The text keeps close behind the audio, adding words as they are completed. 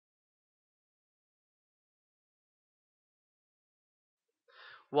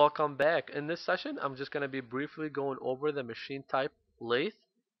Welcome back. In this session, I'm just going to be briefly going over the machine type lathe,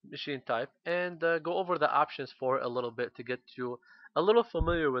 machine type, and go over the options for it a little bit to get you a little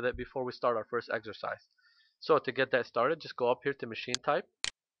familiar with it before we start our first exercise. So to get that started, just go up here to machine type,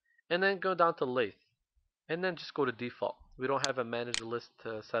 and then go down to lathe, and then just go to default. We don't have a manage list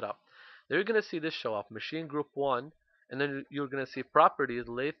set up. There you're going to see this show up, machine group 1, and then you're going to see properties,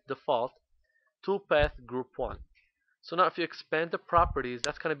 lathe default, toolpath group 1. So now if you expand the properties,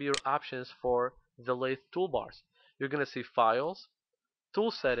 that's going to be your options for the lathe toolbars. You're going to see files,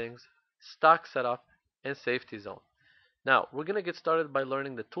 tool settings, stock setup, and safety zone. Now we're going to get started by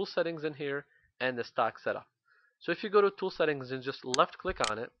learning the tool settings in here and the stock setup. So if you go to tool settings and just left click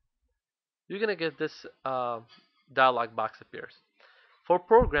on it, you're going to get this dialog box appears. For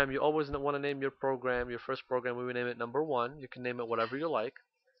program, you always want to name your program, your first program, we would name it number 1. You can name it whatever you like.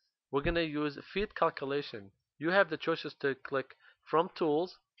 We're going to use feed calculation. You have the choices to click from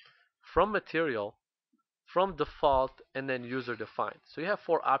tools, from material, from default, and then user defined. So you have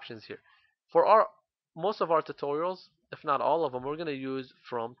 4 options here. For most of our tutorials, if not all of them, we're going to use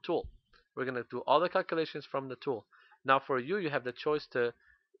from tool. We're going to do all the calculations from the tool. Now for you have the choice to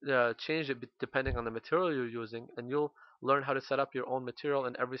change it depending on the material you're using, and you'll learn how to set up your own material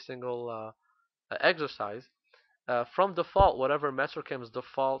in every single exercise. From default, whatever MasterCam's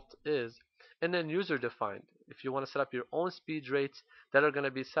default is, and then user defined. If you want to set up your own speed rates that are going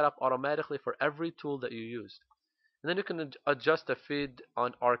to be set up automatically for every tool that you use. And then you can adjust the feed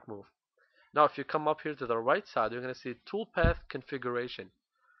on arc move. Now if you come up here to the right side, you're going to see toolpath configuration.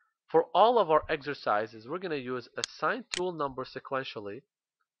 For all of our exercises, we're going to use assign tool number sequentially,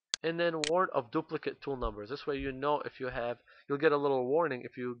 and then warn of duplicate tool numbers. This way you know if you'll get a little warning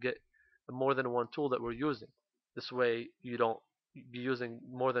if you get more than one tool that we're using. This way you don't be using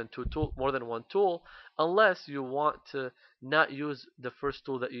more than one tool, unless you want to not use the first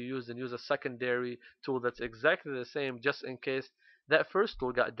tool that you used and use a secondary tool that's exactly the same, just in case that first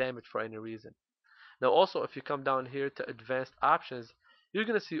tool got damaged for any reason. Now also, if you come down here to advanced options, you're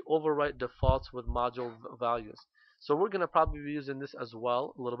going to see overwrite defaults with module values. So we're going to probably be using this as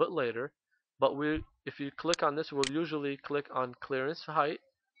well a little bit later, but if you click on this, we'll usually click on clearance height,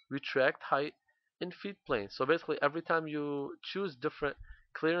 retract height, and feed plane. So basically every time you choose different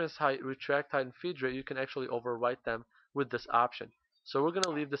clearance height, retract height, and feed rate, you can actually overwrite them with this option. So we're going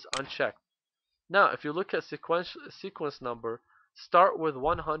to leave this unchecked. Now if you look at sequence number, start with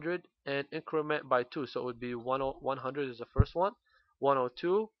 100 and increment by 2. So it would be 100 is the first one,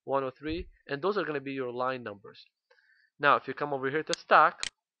 102, 103, and those are going to be your line numbers. Now if you come over here to stock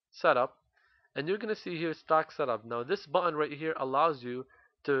setup, and you're going to see here stock setup. Now this button right here allows you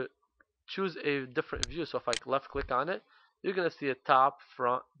to choose a different view. So if I left click on it, you're going to see a top,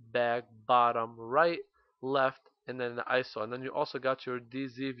 front, back, bottom, right, left, and then the ISO. And then you also got your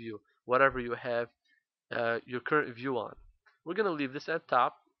DZ view, whatever you have your current view on. We're going to leave this at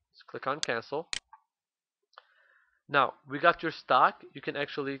top. Just click on cancel. Now we got your stock. You can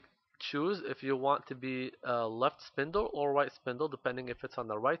actually choose if you want to be left spindle or right spindle, depending if it's on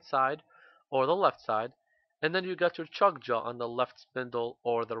the right side or the left side. And then you got your chuck jaw on the left spindle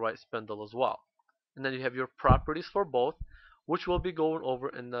or the right spindle as well. And then you have your properties for both, which we'll be going over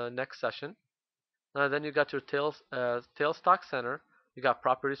in the next session. Then you got your tail stock center. You got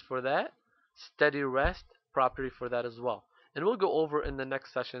properties for that. Steady rest property for that as well. And we'll go over in the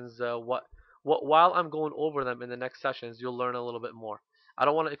next sessions while I'm going over them in the next sessions, you'll learn a little bit more. I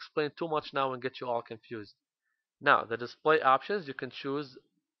don't want to explain too much now and get you all confused. Now, the display options, you can choose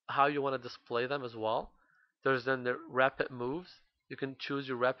how you want to display them as well. There's then the rapid moves. You can choose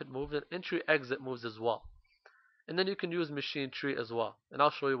your rapid moves and entry exit moves as well. And then you can use machine tree as well. And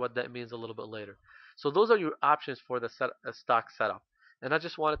I'll show you what that means a little bit later. So those are your options for the stock setup. And I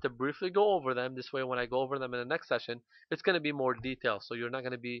just wanted to briefly go over them. This way when I go over them in the next session, it's going to be more detailed. So you're not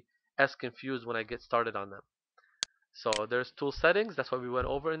going to be as confused when I get started on them. So there's tool settings. That's what we went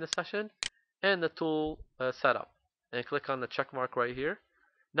over in this session. And the tool setup. And click on the check mark right here.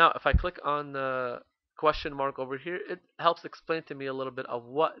 Now if I click on the question mark over here, it helps explain to me a little bit of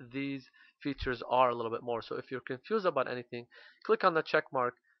what these features are a little bit more. So if you're confused about anything, click on the check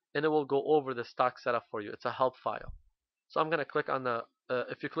mark and it will go over the stock setup for you. It's a help file. So I'm going to click on the,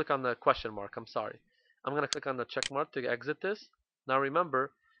 if you click on the question mark, I'm going to click on the check mark to exit this. Now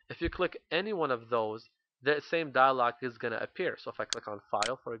remember, if you click any one of those, the same dialog is going to appear. So if I click on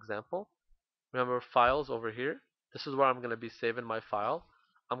file, for example, remember files over here, this is where I'm going to be saving my file.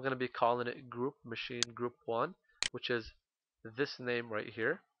 I'm going to be calling it group machine group 1, which is this name right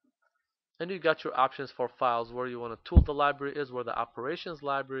here. And you got your options for files where you want to tool the library is, where the operations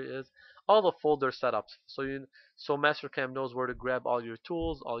library is, all the folder setups. So MasterCam knows where to grab all your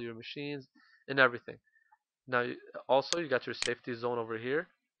tools, all your machines, and everything. Now, also you got your safety zone over here,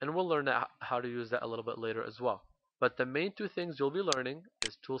 and we'll learn how to use that a little bit later as well. But the main two things you'll be learning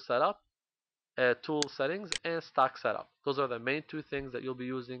is tool setup, tool settings, and stock setup. Those are the main two things that you'll be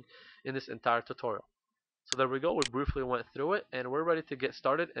using in this entire tutorial. So there we go. We briefly went through it, and we're ready to get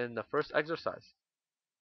started in the first exercise.